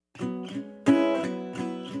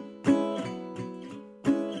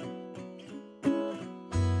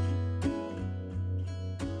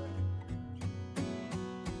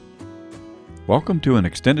Welcome to an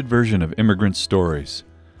extended version of Immigrant Stories.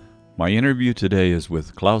 My interview today is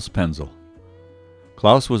with Klaus Penzel.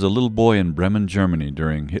 Klaus was a little boy in Bremen, Germany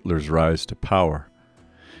during Hitler's rise to power.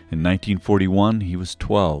 In 1941, he was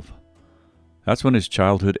 12. That's when his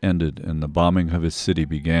childhood ended and the bombing of his city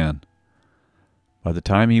began. By the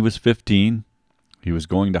time he was 15, he was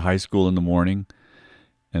going to high school in the morning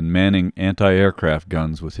and manning anti-aircraft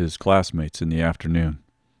guns with his classmates in the afternoon.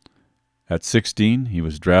 At 16, he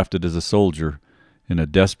was drafted as a soldier in a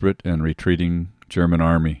desperate and retreating German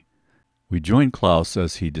army. We join Klaus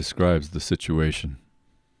as he describes the situation.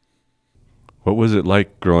 What was it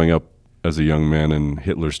like growing up as a young man in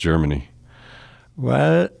Hitler's Germany?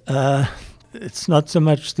 Well, it's not so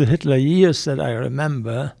much the Hitler years that I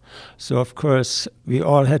remember. So, of course, we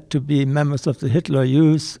all had to be members of the Hitler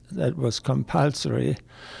Youth. That was compulsory.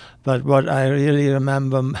 But what I really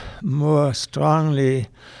remember more strongly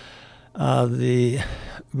are the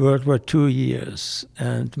World War II years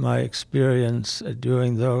and my experience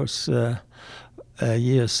during those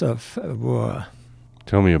years of war.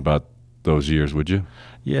 Tell me about those years, would you?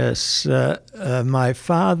 Yes, my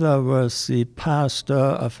father was the pastor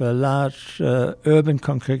of a large urban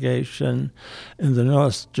congregation in the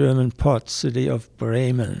North German port city of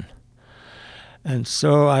Bremen. And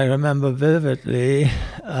so I remember vividly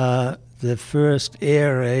the first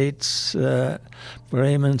air raids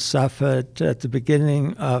Bremen suffered at the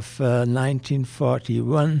beginning of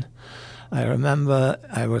 1941. I remember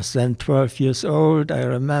I was then 12 years old. I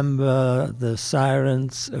remember the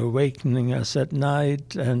sirens awakening us at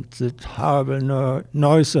night and the horrible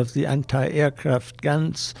noise of the anti-aircraft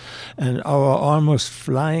guns and our almost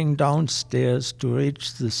flying downstairs to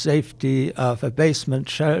reach the safety of a basement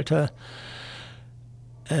shelter.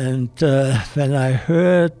 And when I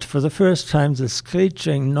heard for the first time the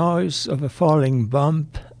screeching noise of a falling bomb,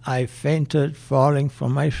 I fainted, falling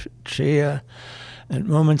from my chair. And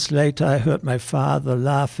moments later I heard my father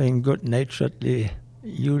laughing good-naturedly.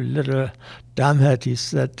 "You little dumbhead," he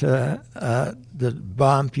said, "the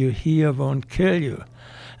bomb you hear won't kill you."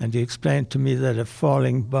 And he explained to me that a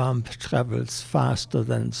falling bomb travels faster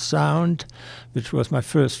than sound, which was my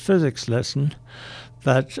first physics lesson.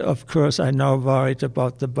 But, of course, I now worried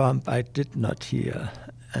about the bomb I did not hear.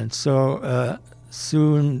 And so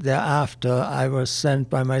soon thereafter, I was sent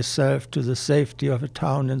by myself to the safety of a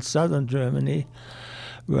town in southern Germany,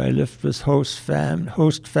 where I lived with host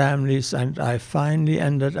families, and I finally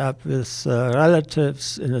ended up with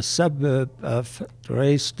relatives in a suburb of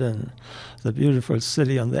Dresden, the beautiful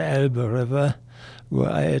city on the Elbe River, where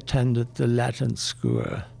I attended the Latin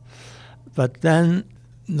school. But then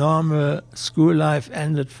normal school life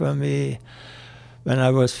ended for me when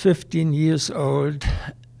I was 15 years old,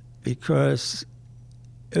 because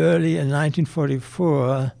early in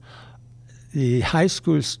 1944, the high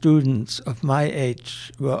school students of my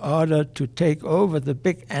age were ordered to take over the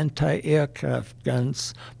big anti-aircraft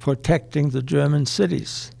guns protecting the German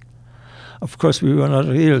cities. Of course, we were not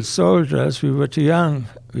real soldiers. We were too young.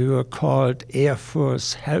 We were called Air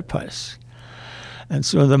Force helpers. And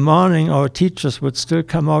so in the morning, our teachers would still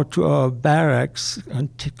come out to our barracks and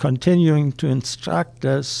continuing to instruct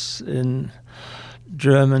us in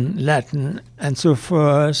German, Latin, and so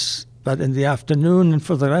forth. But in the afternoon and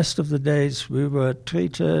for the rest of the days, we were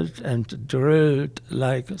treated and drilled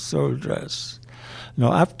like soldiers.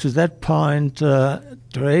 Now, up to that point,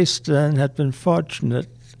 Dresden had been fortunate.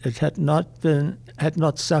 It had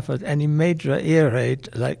not suffered any major air raid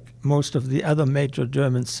like most of the other major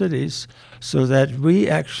German cities, so that we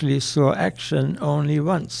actually saw action only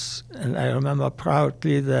once. And I remember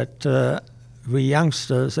proudly that we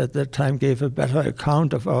youngsters at that time gave a better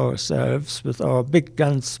account of ourselves with our big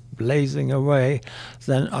guns blazing away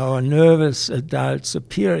than our nervous adult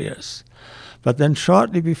superiors. But then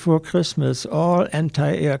shortly before Christmas, all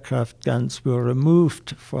anti-aircraft guns were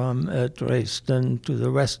removed from Dresden to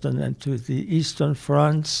the western and to the eastern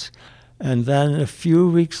fronts. And then a few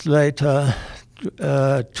weeks later,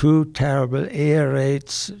 two terrible air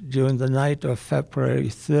raids during the night of February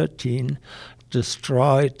 13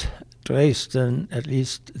 destroyed Dresden, at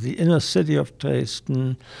least the inner city of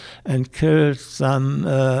Dresden, and killed some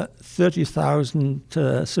 30,000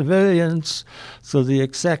 civilians. So the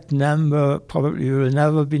exact number probably will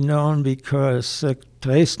never be known, because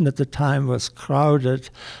Dresden at the time was crowded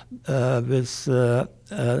with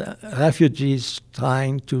refugees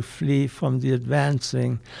trying to flee from the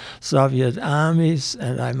advancing Soviet armies.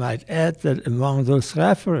 And I might add that among those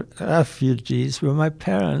refugees were my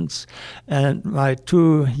parents and my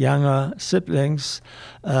two younger siblings.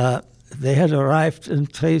 They had arrived in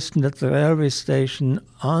Dresden at the railway station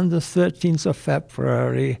on the 13th of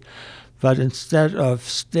February But instead of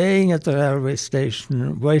staying at the railway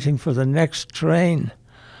station, waiting for the next train,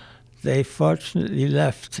 they fortunately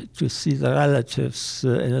left to see the relatives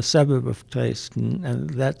in a suburb of Dresden,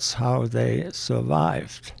 and that's how they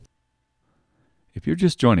survived. If you're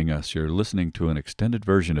just joining us, you're listening to an extended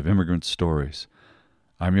version of Immigrant Stories.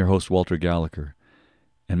 I'm your host, Walter Gallagher,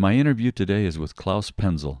 and my interview today is with Klaus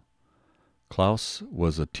Penzel. Klaus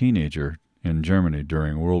was a teenager in Germany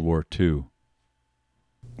during World War II.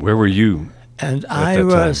 Where were you? And I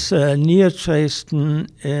was near Dresden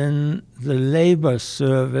in the labor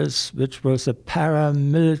service, which was a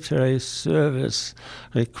paramilitary service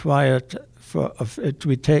required of it to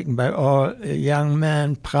be taken by all young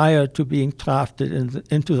men prior to being drafted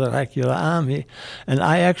into the regular army. And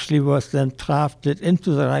I actually was then drafted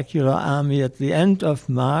into the regular army at the end of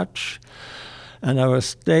March, and I was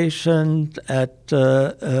stationed at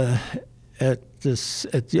the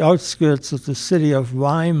outskirts of the city of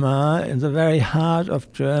Weimar in the very heart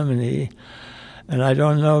of Germany. And I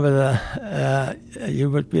don't know whether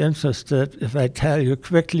you would be interested if I tell you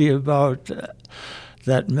quickly about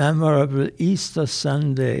that memorable Easter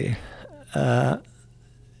Sunday. In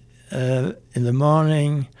the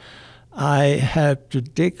morning, I helped to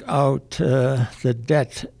dig out the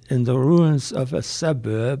dead in the ruins of a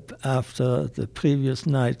suburb after the previous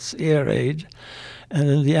night's air raid. And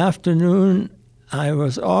in the afternoon, I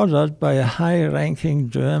was ordered by a high-ranking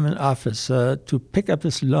German officer to pick up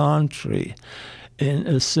his laundry in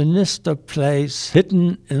a sinister place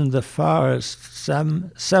hidden in the forest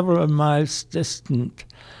several miles distant,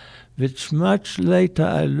 which much later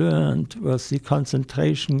I learned was the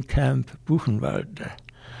concentration camp Buchenwald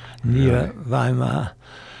near Weimar.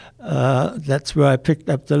 That's where I picked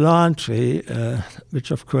up the laundry,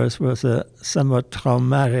 which of course was a somewhat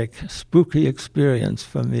traumatic, spooky experience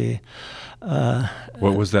for me.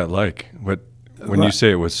 What was that like? When you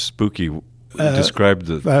say it was spooky, describe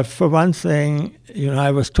the... Well, for one thing,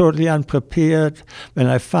 I was totally unprepared. When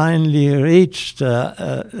I finally reached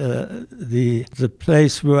the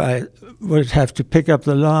place where I would have to pick up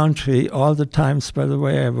the laundry, all the times, by the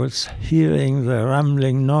way, I was hearing the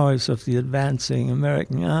rumbling noise of the advancing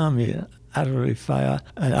American army, artillery fire,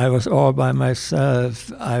 and I was all by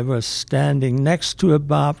myself. I was standing next to a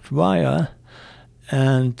barbed wire,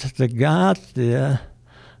 and the guard there,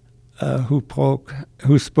 who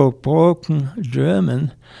spoke broken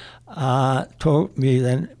German, told me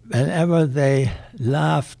that whenever they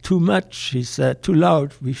laughed too much, he said, too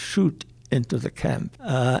loud, we shoot into the camp.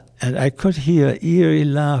 And I could hear eerie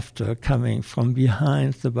laughter coming from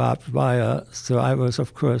behind the barbed wire. So I was,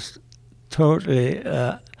 of course, totally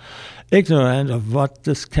ignorant of what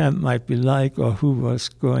this camp might be like or who was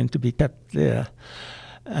going to be kept there.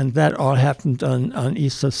 And that all happened on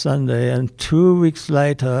Easter Sunday. And 2 weeks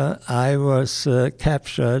later, I was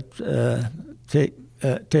captured,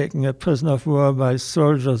 taken a prisoner of war by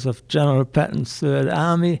soldiers of General Patton's Third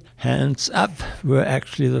Army. Hands up were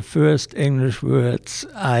actually the first English words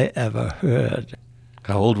I ever heard.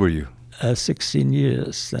 How old were you? 16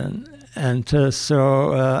 years then. And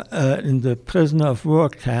so in the prisoner of war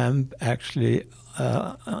camp, actually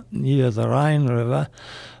near the Rhine River,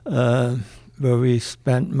 where we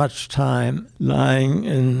spent much time lying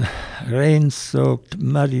in rain-soaked,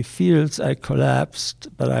 muddy fields, I collapsed,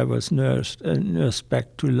 but I was nursed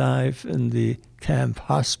back to life in the camp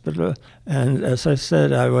hospital. And as I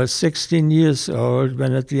said, I was 16 years old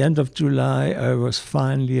when at the end of July I was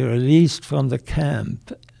finally released from the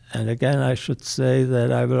camp. And again, I should say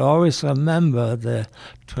that I will always remember the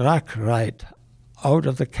truck ride out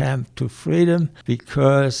of the camp to freedom,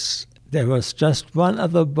 because there was just one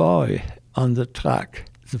other boy on the truck.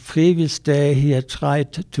 The previous day he had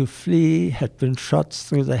tried to flee, had been shot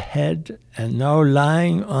through the head, and now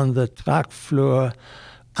lying on the truck floor,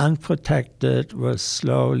 unprotected, was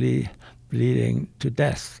slowly bleeding to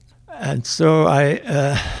death. And so I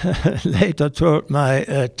later told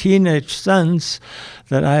my teenage sons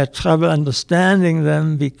that I had trouble understanding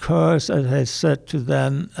them because, as I said to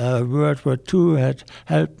them, World War II had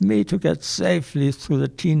helped me to get safely through the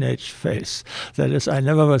teenage phase. That is, I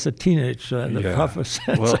never was a teenager in the proper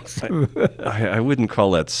sense of the word. I wouldn't call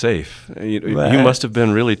that safe. You must have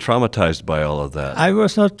been really traumatized by all of that. I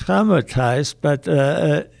was not traumatized, but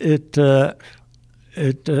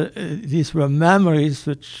these were memories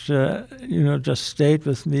which just stayed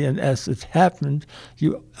with me, and as it happened,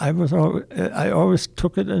 I always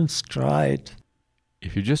took it in stride.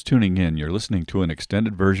 If you're just tuning in, you're listening to an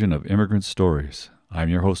extended version of Immigrant Stories. I'm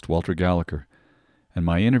your host, Walter Gallagher, and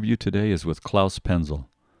my interview today is with Klaus Penzel.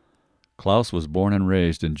 Klaus was born and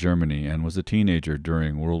raised in Germany and was a teenager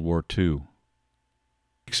during World War II.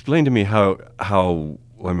 Explain to me how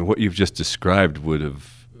I mean, what you've just described would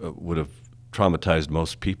have traumatized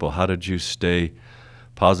most people. How did you stay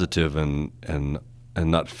positive and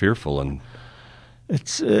not fearful? And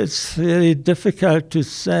it's really difficult to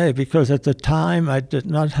say, because at the time I did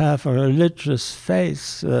not have a religious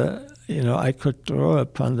faith. I could draw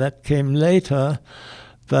upon. That came later,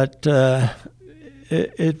 but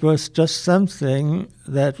it was just something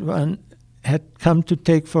that one had come to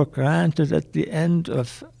take for granted at the end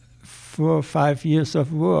of 4 or 5 years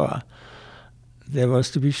of war. There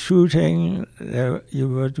was to be shooting, you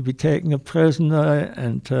were to be taken a prisoner,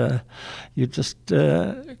 and you just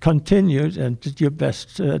continued and did your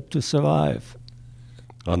best to survive.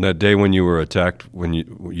 On that day when you were attacked, when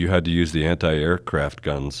you had to use the anti-aircraft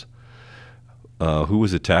guns, who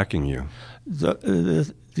was attacking you?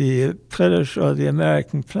 The British or the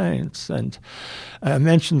American planes. And I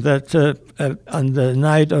mentioned that during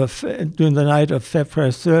the night of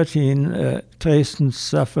February 13, Dresden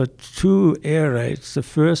suffered 2 air raids. The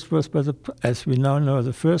first was as we now know,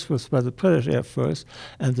 the first was by the British Air Force,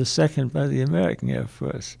 and the second by the American Air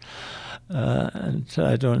Force. And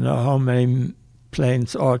I don't know how many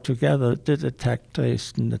planes altogether did attack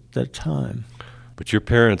Dresden at that time. But your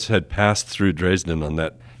parents had passed through Dresden on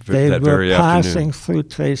that They very were passing afternoon. through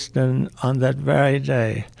Dresden on that very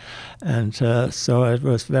day. And so it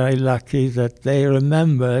was very lucky that they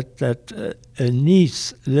remembered that a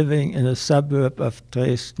niece living in a suburb of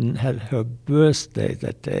Dresden had her birthday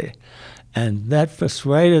that day. And that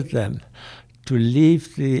persuaded them to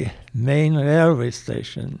leave the main railway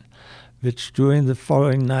station, which during the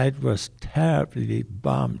following night was terribly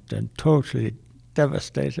bombed and totally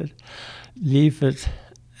devastated, leave it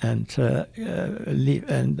and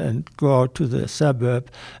go out to the suburb,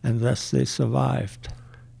 and thus they survived.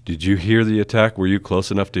 Did you hear the attack? Were you close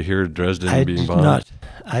enough to hear Dresden being bombed?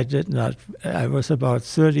 I did not. I was about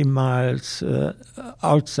 30 miles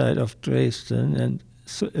outside of Dresden, and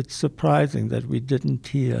so it's surprising that we didn't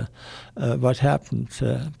hear what happened.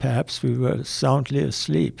 Perhaps we were soundly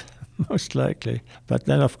asleep, most likely. But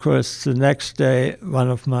then, of course, the next day, one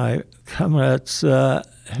of my comrades,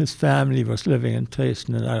 his family was living in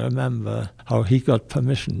Dresden, and I remember how he got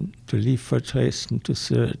permission to leave for Dresden to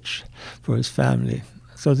search for his family.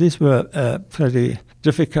 So these were pretty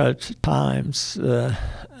difficult times.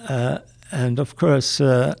 And of course,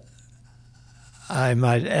 I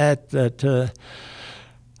might add that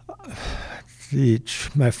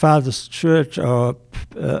my father's church, our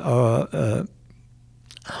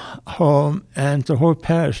home, and the whole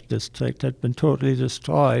parish district had been totally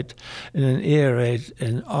destroyed in an air raid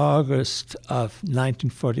in August of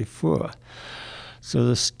 1944. So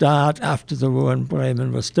the start after the war in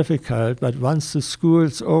Bremen was difficult, but once the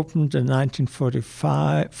schools opened in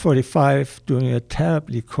 1945 during a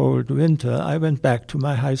terribly cold winter, I went back to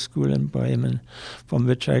my high school in Bremen, from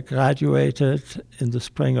which I graduated in the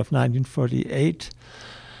spring of 1948.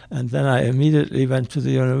 And then I immediately went to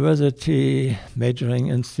the university, majoring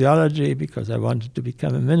in theology because I wanted to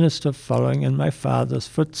become a minister, following in my father's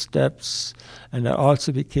footsteps. And I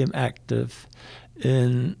also became active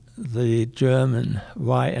in the German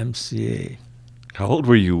YMCA. How old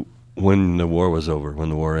were you when the war was over, when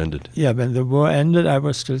the war ended? Yeah, when the war ended, I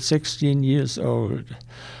was still 16 years old.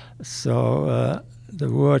 So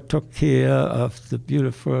the war took care of the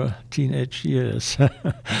beautiful teenage years.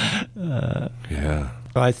 Yeah.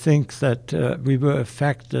 I think that we were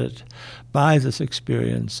affected by this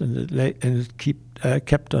experience, and it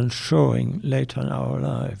kept on showing later in our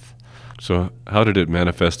life. So how did it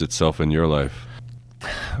manifest itself in your life?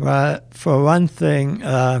 Well, for one thing,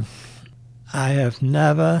 I have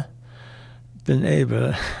never been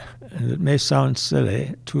able, and it may sound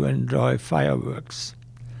silly, to enjoy fireworks.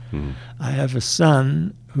 I have a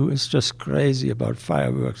son who is just crazy about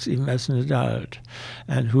fireworks, even as an adult,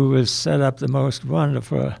 and who will set up the most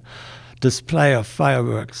wonderful display of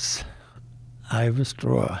fireworks. I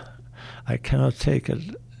withdraw. I cannot take it.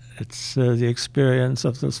 It's the experience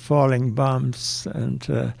of those falling bombs and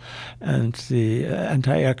the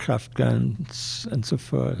anti-aircraft guns and so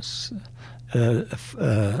forth.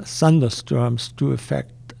 Thunderstorms do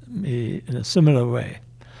affect me in a similar way.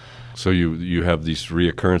 So you have these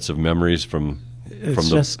reoccurrence of memories from It's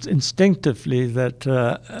just instinctively that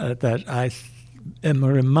I am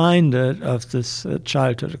reminded of this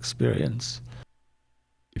childhood experience.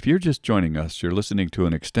 If you're just joining us, you're listening to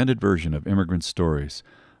an extended version of Immigrant Stories.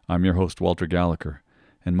 I'm your host, Walter Gallagher,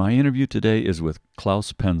 and my interview today is with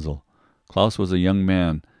Klaus Penzel. Klaus was a young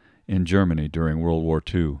man in Germany during World War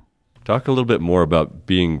II. Talk a little bit more about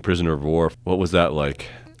being prisoner of war. What was that like?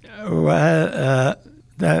 Well,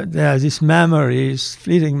 there are these memories,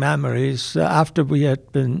 fleeting memories. After we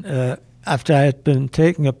had been after I had been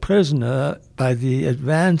taken a prisoner by the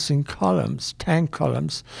advancing columns, tank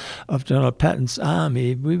columns of General Patton's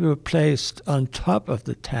army, we were placed on top of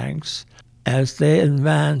the tanks as they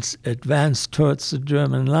advanced towards the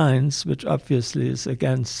German lines, which obviously is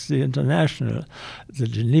against the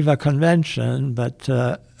Geneva Convention, but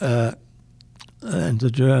and the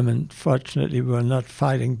Germans, fortunately, were not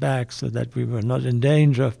fighting back, so that we were not in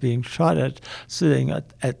danger of being shot at sitting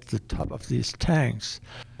at the top of these tanks.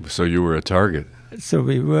 So you were a target. So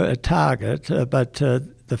we were a target, but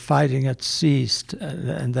the fighting had ceased,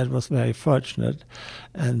 and that was very fortunate.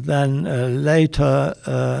 And then later,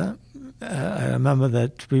 I remember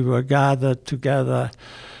that we were gathered together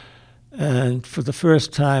and for the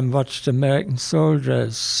first time watched American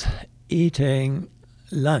soldiers eating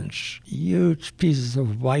lunch, huge pieces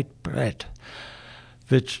of white bread,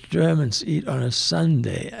 which Germans eat on a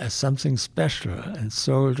Sunday as something special. And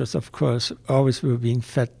soldiers, of course, always were being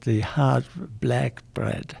fed the hard black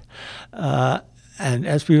bread. And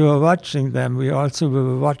as we were watching them, we also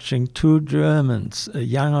were watching two Germans, a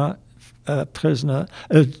younger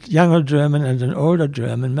German and an older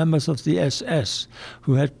German, members of the SS,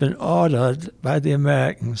 who had been ordered by the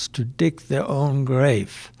Americans to dig their own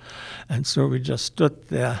grave. And so we just stood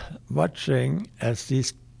there watching as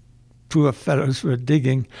these poor fellows were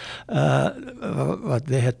digging what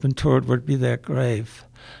they had been told would be their grave.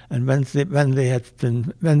 And when they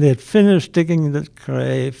had finished digging the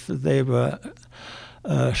grave, they were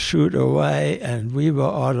shooed away, and we were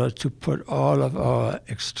ordered to put all of our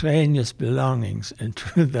extraneous belongings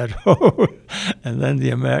into that hole. And then the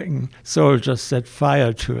American soldiers set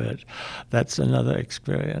fire to it. That's another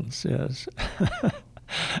experience, yes.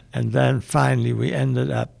 And then finally we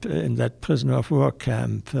ended up in that prisoner of war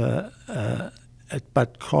camp at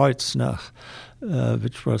Bad Kreuznach,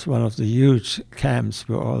 which was one of the huge camps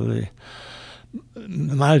where all the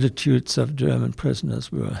multitudes of German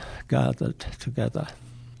prisoners were gathered together.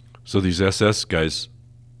 So these SS guys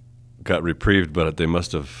got reprieved, but they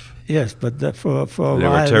must have... Yes, but for a they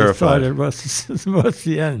while were terrified. they thought it was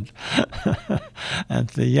the end. And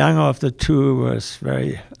the younger of the two was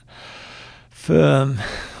very firm,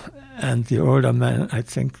 and the older man, I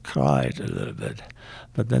think, cried a little bit.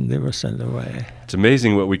 But then they were sent away. It's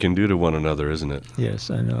amazing what we can do to one another, isn't it?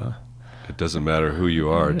 Yes, I know. It doesn't matter who you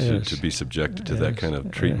are Yes. to be subjected to that kind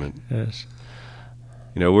of treatment. Yes.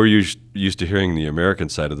 You know, we're used to hearing the American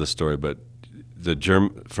side of the story, but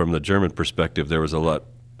from the German perspective, there was a lot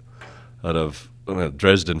of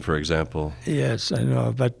Dresden, for example. Yes, I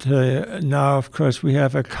know. But now, of course, we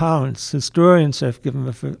have accounts. Historians have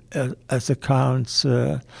given us accounts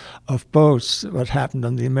of both what happened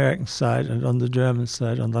on the American side and on the German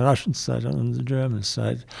side, on the Russian side and on the German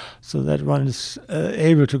side, so that one is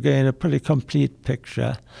able to gain a pretty complete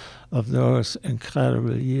picture of those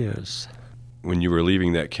incredible years. When you were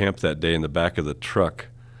leaving that camp that day in the back of the truck,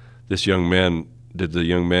 did the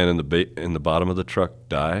young man in the bottom of the truck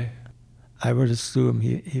die? I would assume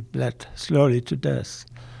he bled slowly to death.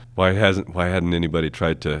 Why hadn't anybody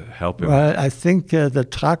tried to help him? Well, I think the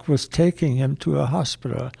truck was taking him to a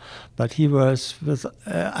hospital, but he was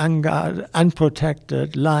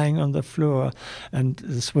unprotected, lying on the floor, and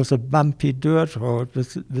this was a bumpy dirt road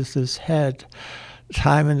with his head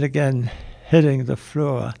time and again hitting the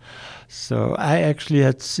floor. So I actually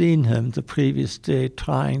had seen him the previous day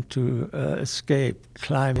trying to escape,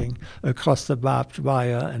 climbing across the barbed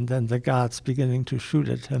wire, and then the guards beginning to shoot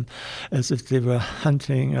at him as if they were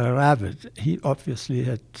hunting a rabbit. He obviously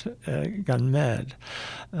had gone mad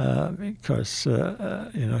because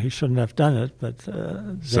he shouldn't have done it. But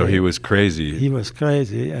so he was crazy. He was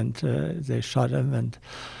crazy, and they shot him,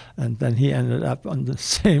 and then he ended up on the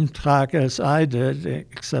same track as I did,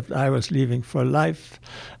 except I was leaving for life,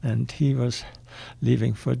 and he was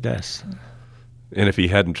leaving for death. And if he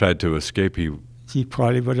hadn't tried to escape, he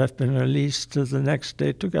probably would have been released the next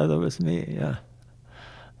day together with me, yeah.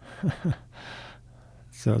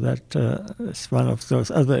 So that is one of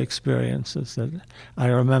those other experiences that I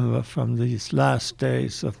remember from these last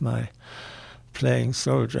days of my playing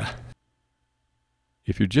soldier.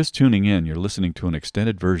 If you're just tuning in, you're listening to an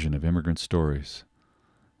extended version of Immigrant Stories.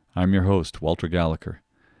 I'm your host, Walter Gallagher,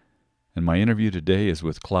 and my interview today is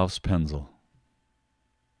with Klaus Penzel.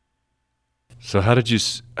 So how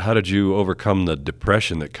did you overcome the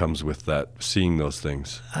depression that comes with that, seeing those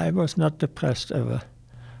things? I was not depressed ever.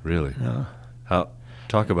 Really? No. How?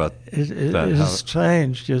 Talk about that. It is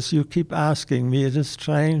strange. Yes, you keep asking me. It is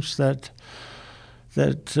strange that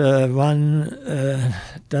one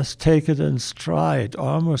does take it in stride,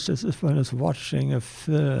 almost as if one is watching a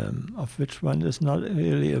film of which one is not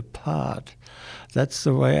really a part. That's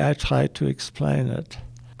the way I try to explain it.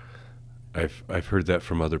 I've heard that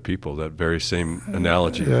from other people, that very same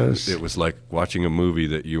analogy. Yes. It was like watching a movie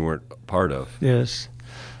that you weren't part of. Yes,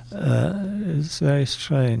 it's very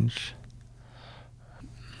strange.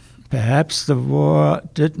 Perhaps the war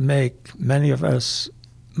did make many of us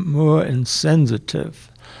more insensitive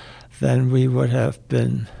than we would have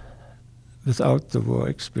been without the war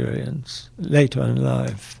experience later in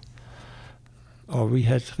life. Or we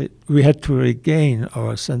had to regain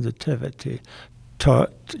our sensitivity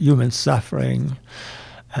toward human suffering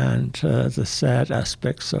and the sad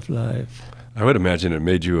aspects of life. I would imagine it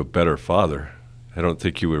made you a better father. I don't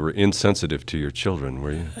think you were insensitive to your children,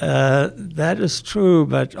 were you? That is true,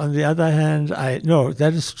 but on the other hand,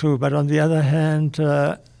 that is true, but on the other hand,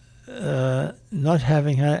 not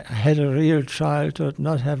having had a real childhood,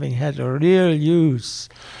 not having had a real youth,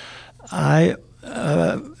 I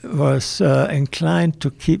was inclined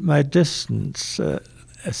to keep my distance,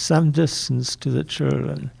 some distance to the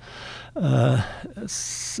children.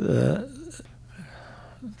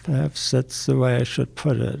 Perhaps that's the way I should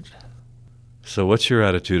put it. So what's your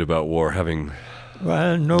attitude about war, having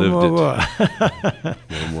Well, no lived more it? war.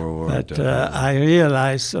 No more war. But definitely. I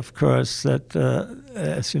realize, of course, that,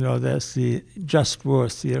 as you know, there's the just war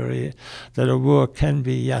theory, that a war can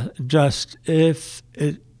be just if,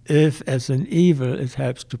 as an evil, it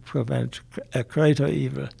helps to prevent a greater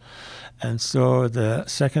evil. And so the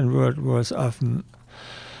Second World War is often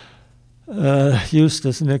used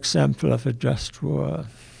as an example of a just war,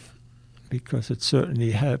 because it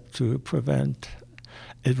certainly helped to prevent.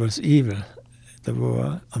 It was evil, the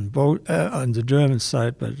war on both on the German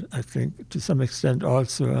side, but I think to some extent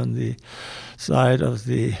also on the side of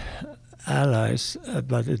the Allies.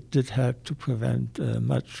 But it did help to prevent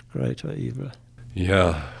much greater evil.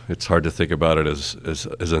 Yeah, it's hard to think about it as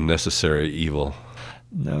a necessary evil.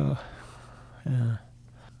 No, yeah.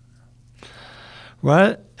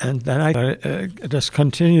 Well, and then I just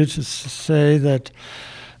continue to say that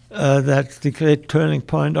that the great turning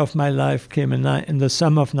point of my life came in the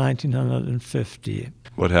summer of 1950.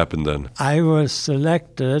 What happened then? I was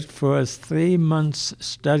selected for a 3-month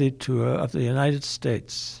study tour of the United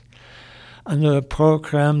States under a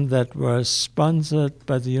program that was sponsored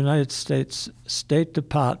by the United States State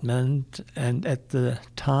Department, and at the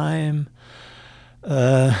time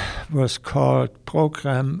was called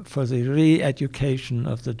Program for the Re-Education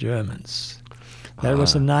of the Germans. That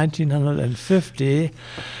was in 1950.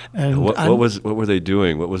 And what were they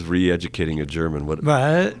doing? What was re-educating a German?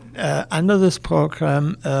 Well, under this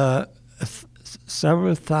program,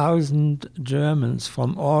 several thousand Germans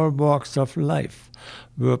from all walks of life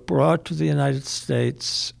were brought to the United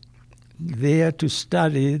States there to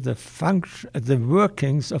study the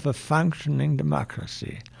workings of a functioning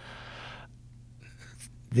democracy,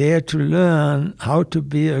 there to learn how to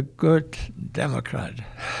be a good Democrat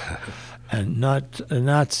and not a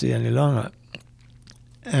Nazi any longer.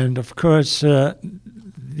 And of course,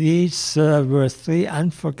 these were 3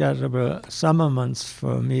 unforgettable summer months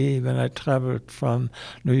for me when I traveled from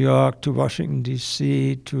New York to Washington,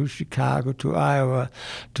 D.C., to Chicago, to Iowa,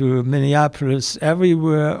 to Minneapolis,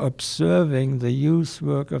 everywhere observing the youth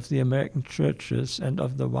work of the American churches and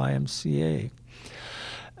of the YMCA.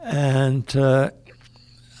 And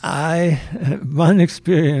one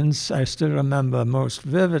experience I still remember most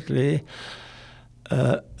vividly.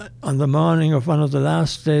 On the morning of one of the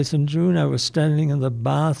last days in June, I was standing in the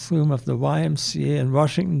bathroom of the YMCA in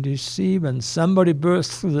Washington, D.C., when somebody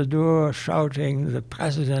burst through the door shouting, "The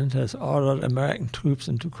president has ordered American troops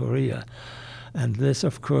into Korea." And this,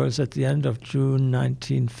 of course, at the end of June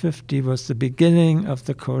 1950, was the beginning of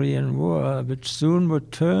the Korean War, which soon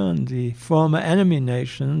would turn the former enemy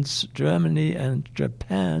nations, Germany and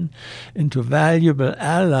Japan, into valuable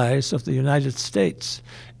allies of the United States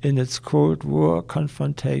in its Cold War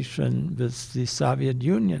confrontation with the Soviet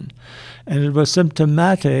Union. And it was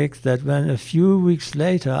symptomatic that when a few weeks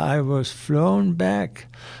later I was flown back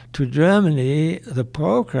to Germany, the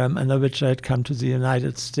program under which I had come to the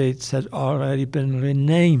United States had already been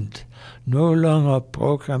renamed. No longer a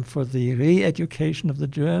program for the re-education of the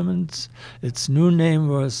Germans. Its new name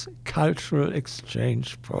was Cultural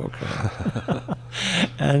Exchange Program.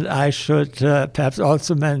 And I should perhaps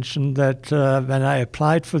also mention that when I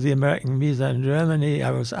applied for the American visa in Germany,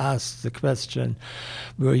 I was asked the question,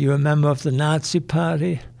 "Were you a member of the Nazi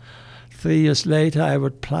Party?" 3 years later, I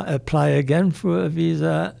would apply again for a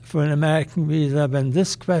visa, for an American visa, when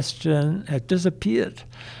this question had disappeared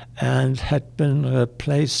and had been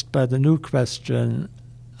replaced by the new question,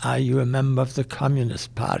 "Are you a member of the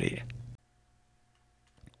Communist Party?"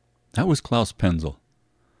 That was Klaus Penzel.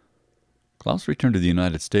 Klaus returned to the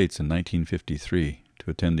United States in 1953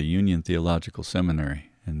 to attend the Union Theological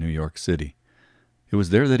Seminary in New York City. It was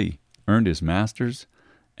there that he earned his master's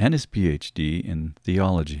and his Ph.D. in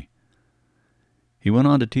theology. He went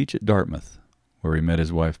on to teach at Dartmouth, where he met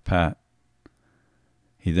his wife Pat.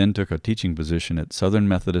 He then took a teaching position at Southern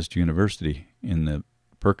Methodist University in the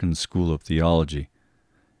Perkins School of Theology.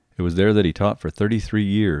 It was there that he taught for 33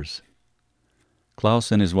 years.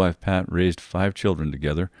 Klaus and his wife Pat raised 5 children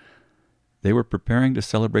together. They were preparing to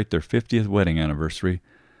celebrate their 50th wedding anniversary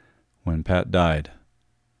when Pat died.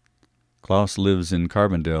 Klaus lives in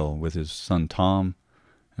Carbondale with his son Tom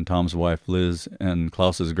and Tom's wife Liz and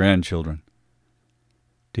Klaus's grandchildren.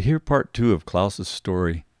 To hear part 2 of Klaus's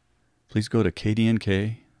story, please go to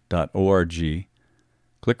kdnk.org,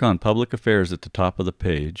 click on Public Affairs at the top of the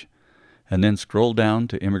page, and then scroll down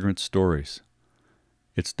to Immigrant Stories.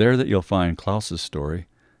 It's there that you'll find Klaus's story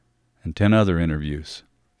and 10 other interviews.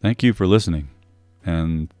 Thank you for listening,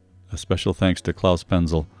 and a special thanks to Klaus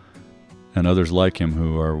Penzel and others like him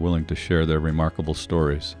who are willing to share their remarkable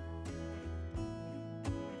stories.